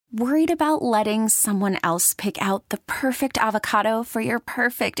Worried about letting someone else pick out the perfect avocado for your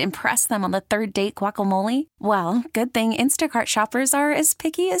perfect impress them on the third date guacamole? Well, good thing Instacart shoppers are as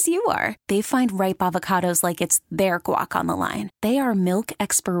picky as you are. They find ripe avocados like it's their guac on the line. They are milk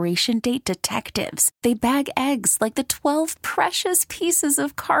expiration date detectives. They bag eggs like the 12 precious pieces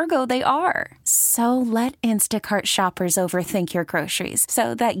of cargo they are. So let Instacart shoppers overthink your groceries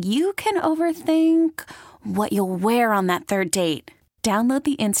so that you can overthink what you'll wear on that third date. Download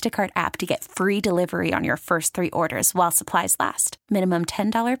the Instacart app to get free delivery on your first 3 orders while supplies last. Minimum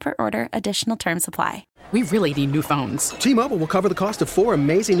 $10 per order. Additional terms apply. We really need new phones. T-Mobile will cover the cost of 4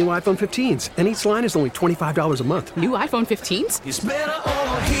 amazing new iPhone 15s, and each line is only $25 a month. New iPhone 15s? It's better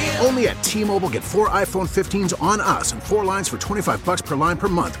over here. Only at T-Mobile, get 4 iPhone 15s on us and 4 lines for $25 per line per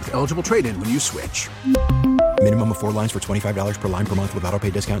month with eligible trade-in when you switch. Minimum of 4 lines for $25 per line per month with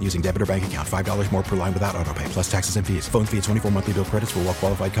autopay discount using debit or bank account. $5 more per line without autopay, plus taxes and fees. Phone fee at 24 monthly bill credits for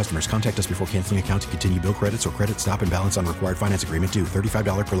well-qualified customers. Contact us before canceling account to continue bill credits or credit stop and balance on required finance agreement due.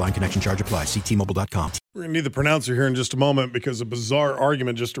 $35 per line connection charge applies. See T-Mobile.com. We're going to need the pronouncer here in just a moment because a bizarre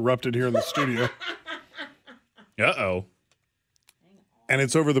argument just erupted here in the studio. Uh-oh. And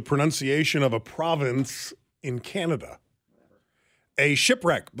it's over the pronunciation of a province in Canada. A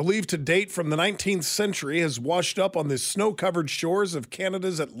shipwreck believed to date from the 19th century has washed up on the snow-covered shores of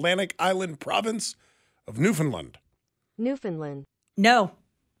Canada's Atlantic Island province of Newfoundland. Newfoundland. No.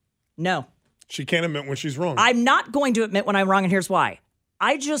 She can't admit when she's wrong. I'm not going to admit when I'm wrong, and here's why.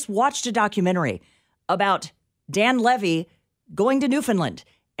 I just watched a documentary about Dan Levy going to Newfoundland.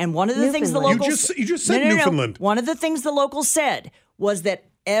 And one of the things the locals... You just said Newfoundland. One of the things the locals said was that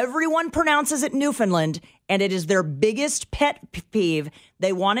everyone pronounces it Newfoundland, and it is their biggest pet peeve.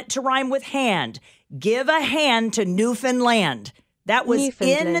 They want it to rhyme with hand. Give a hand to Newfoundland. That was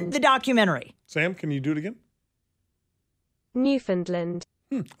in the documentary. Sam, can you do it again? Newfoundland.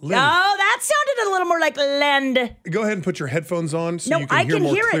 Lind. Oh, that sounded a little more like lend. Go ahead and put your headphones on so you can I hear can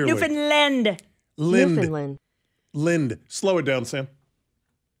more hear clearly. it. Newfoundland. Newfoundland. Lind. Slow it down, Sam.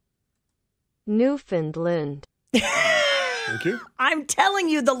 Newfoundland. Thank you. I'm telling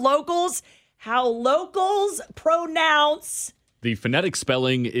you, how locals pronounce. The phonetic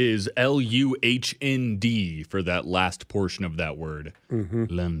spelling is Luhnd for that last portion of that word. Mm-hmm.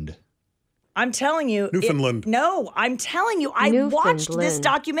 Lund. I'm telling you. Newfoundland. I'm telling you, I watched this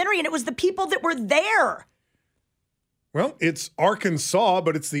documentary and it was the people that were there. Well, it's Arkansas,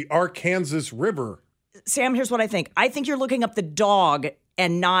 but it's the Arkansas River. Sam, here's what I think. I think you're looking up the dog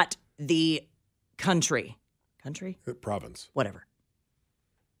and not the country. Country? Province. Whatever.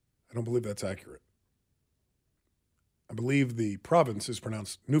 I don't believe that's accurate. I believe the province is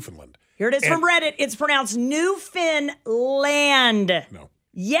pronounced Newfoundland. Here it is from Reddit. It's pronounced Newfoundland. No.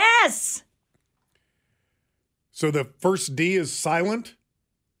 Yes. So the first D is silent?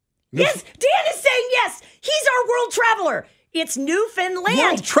 Yes, Dan is saying yes. He's our world traveler. It's Newfoundland.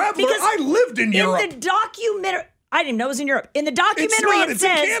 World traveler? I lived in Europe. In the documentary, I didn't even know it was in Europe. In the documentary, it's in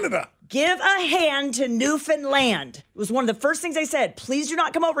Canada. Give a hand to Newfoundland. It was one of the first things they said. Please do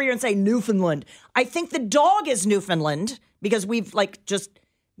not come over here and say Newfoundland. I think the dog is Newfoundland because we've just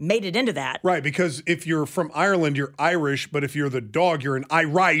made it into that. Right, because if you're from Ireland, you're Irish, but if you're the dog, you're an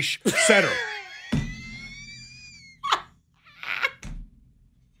Irish setter.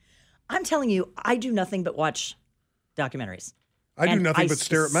 I'm telling you, I do nothing but watch documentaries. I do nothing but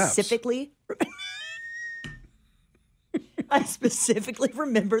stare at maps. I specifically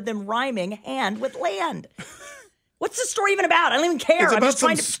remember them rhyming hand with land. What's the story even about? I don't even care. It's about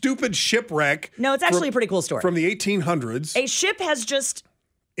some stupid shipwreck. No, it's actually a pretty cool story. From the 1800s. A ship has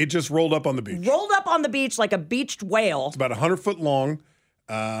It just rolled up on the beach. Rolled up on the beach like a beached whale. It's about 100 foot long.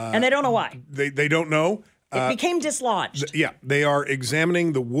 And they don't know why. They don't know. It became dislodged. They are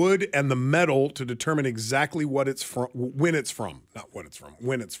examining the wood and the metal to determine exactly what it's from, when it's from. Not what it's from,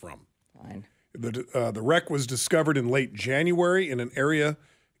 when it's from. Fine. The wreck was discovered in late January in an area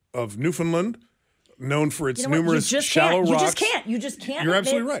of Newfoundland known for its numerous shallow rocks. You just can't. You're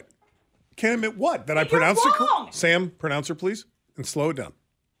absolutely right. Can't admit what? That I pronounced it correct? Sam, pronounce her, please, and slow it down.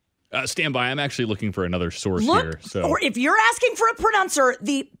 Stand by. I'm actually looking for another source here. So, or if you're asking for a pronouncer,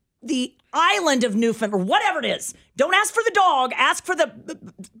 the island of Newfoundland, or whatever it is, don't ask for the dog. Ask for the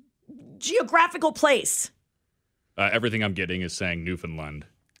geographical place. Everything I'm getting is saying Newfoundland.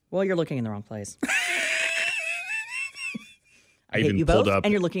 Well, you're looking in the wrong place. I even you pulled both, up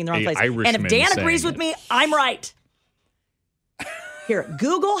and you're looking in the wrong place. Irishman And if Dan agrees with it. me, I'm right. Here,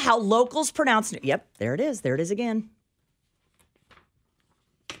 Google how locals pronounce it. Yep, there it is. There it is again.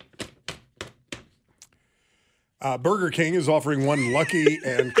 Burger King is offering one lucky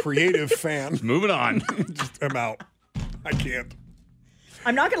and creative fan. Moving on. I'm out. I can't.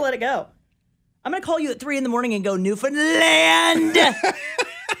 I'm not going to let it go. I'm going to call you at 3 a.m. and go, Newfoundland.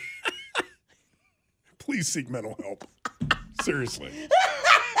 Please seek mental help. Seriously.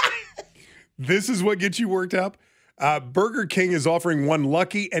 This is what gets you worked up? Burger King is offering one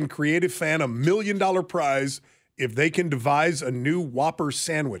lucky and creative fan $1 million prize if they can devise a new Whopper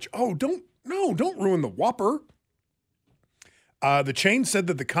sandwich. Oh, don't ruin the Whopper. The chain said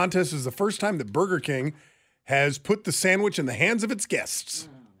that the contest is the first time that Burger King has put the sandwich in the hands of its guests.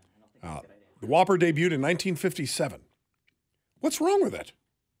 The Whopper debuted in 1957. What's wrong with it?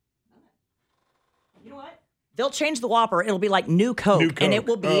 You know what? They'll change the Whopper. It'll be like New Coke. And it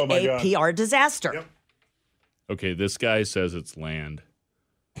will be a PR disaster. Yep. Okay, this guy says it's land.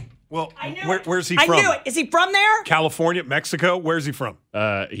 Well, where's he from? I knew it. Is he from there? California, Mexico? Where's he from?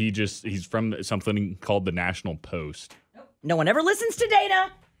 He's from something called the National Post. No one ever listens to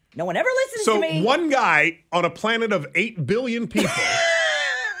Dana. No one ever listens to me. So one guy on a planet of 8 billion people.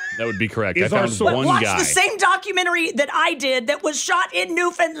 That would be correct. Is I found one watch guy. the same documentary that I did that was shot in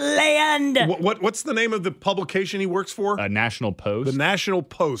Newfoundland. What's the name of the publication he works for? National Post. The National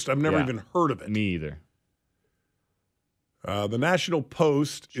Post. I've never even heard of it. Me either. The National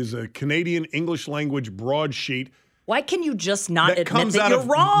Post is a Canadian English language broadsheet. Why can you just not that admit comes that out you're of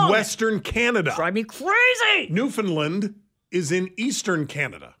wrong? Western Canada. Drive me crazy. Newfoundland is in Eastern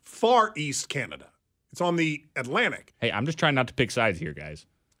Canada, Far East Canada. It's on the Atlantic. Hey, I'm just trying not to pick sides here, guys.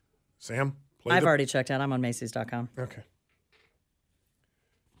 Sam? I've already checked out. I'm on Macy's.com. Okay.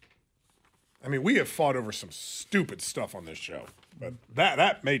 I mean, we have fought over some stupid stuff on this show, but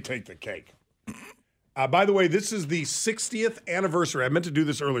that may take the cake. By the way, this is the 60th anniversary. I meant to do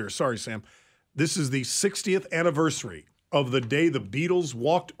this earlier. Sorry, Sam. This is the 60th anniversary of the day the Beatles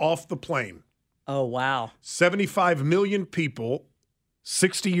walked off the plane. Oh, wow. 75 million people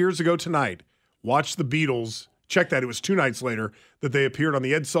 60 years ago tonight watched the Beatles. Check that. It was 2 nights later that they appeared on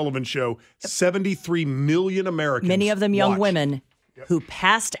the Ed Sullivan Show. 73 million Americans. Many of them young watched. women who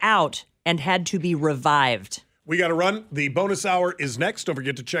passed out and had to be revived. We got to run. The bonus hour is next. Don't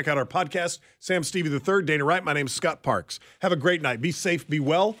forget to check out our podcast. Sam Stevie III, Dana Wright. My name's Scott Parks. Have a great night. Be safe, be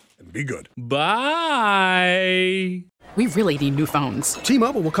well, and be good. Bye. We really need new phones.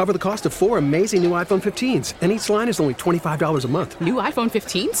 T-Mobile will cover the cost of 4 amazing new iPhone 15s, and each line is only $25 a month. New iPhone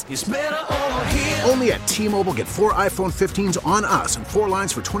 15s? It's better over here. Only at T-Mobile, get 4 iPhone 15s on us and 4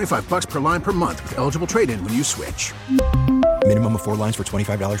 lines for $25 per line per month with eligible trade-in when you switch. Minimum of 4 lines for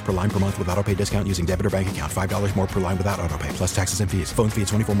 $25 per line per month with autopay discount using debit or bank account. $5 more per line without autopay, plus taxes and fees. Phone fee at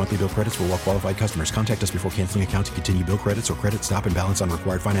 24 monthly bill credits for well-qualified customers. Contact us before canceling account to continue bill credits or credit stop and balance on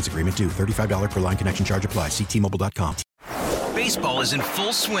required finance agreement due. $35 per line connection charge applies. See T-Mobile.com. Baseball is in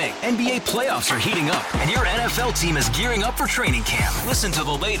full swing. NBA playoffs are heating up, and your NFL team is gearing up for training camp. Listen to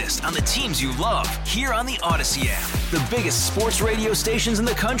the latest on the teams you love here on the Odyssey app. The biggest sports radio stations in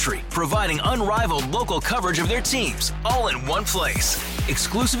the country, providing unrivaled local coverage of their teams, all in one place.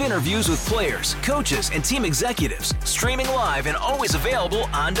 Exclusive interviews with players, coaches, and team executives, streaming live and always available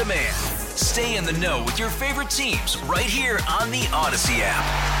on demand. Stay in the know with your favorite teams right here on the Odyssey app.